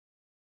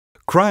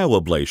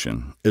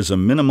Cryoablation is a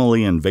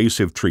minimally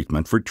invasive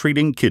treatment for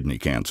treating kidney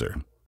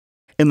cancer.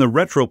 In the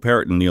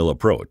retroperitoneal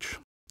approach,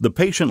 the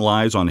patient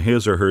lies on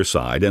his or her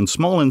side and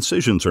small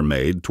incisions are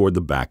made toward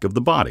the back of the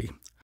body.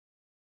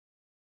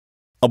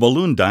 A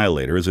balloon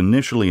dilator is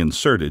initially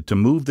inserted to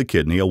move the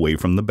kidney away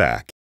from the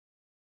back.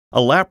 A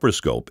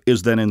laparoscope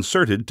is then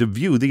inserted to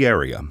view the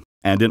area,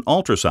 and an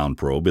ultrasound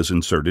probe is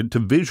inserted to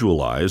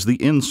visualize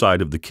the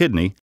inside of the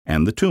kidney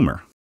and the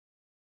tumor.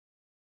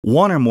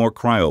 One or more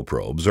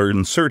cryoprobes are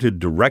inserted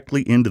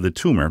directly into the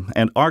tumor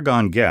and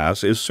argon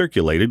gas is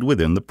circulated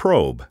within the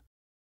probe.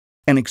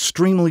 An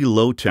extremely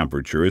low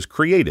temperature is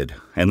created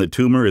and the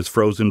tumor is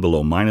frozen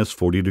below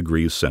 -40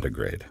 degrees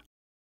centigrade.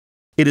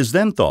 It is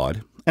then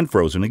thawed and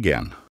frozen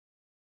again.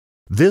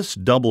 This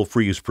double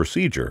freeze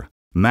procedure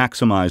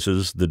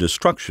maximizes the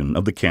destruction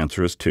of the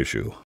cancerous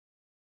tissue.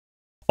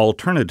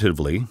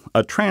 Alternatively,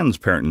 a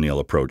transperitoneal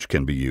approach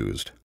can be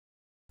used.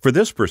 For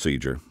this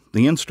procedure,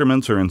 the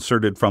instruments are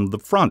inserted from the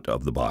front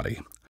of the body.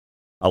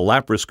 A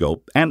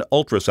laparoscope and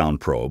ultrasound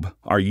probe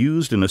are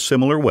used in a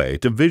similar way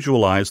to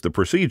visualize the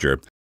procedure,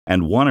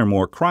 and one or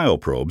more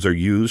cryoprobes are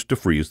used to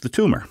freeze the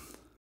tumor.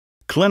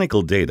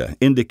 Clinical data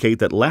indicate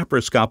that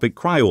laparoscopic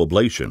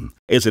cryoablation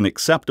is an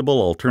acceptable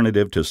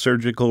alternative to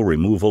surgical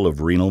removal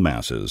of renal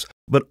masses,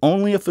 but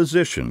only a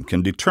physician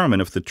can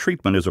determine if the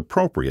treatment is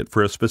appropriate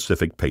for a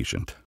specific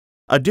patient.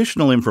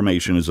 Additional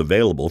information is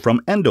available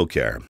from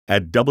EndoCare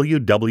at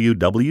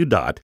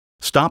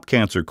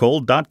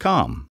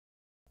www.stopcancercold.com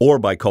or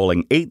by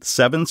calling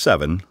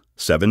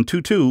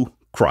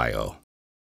 877-722-CRYO.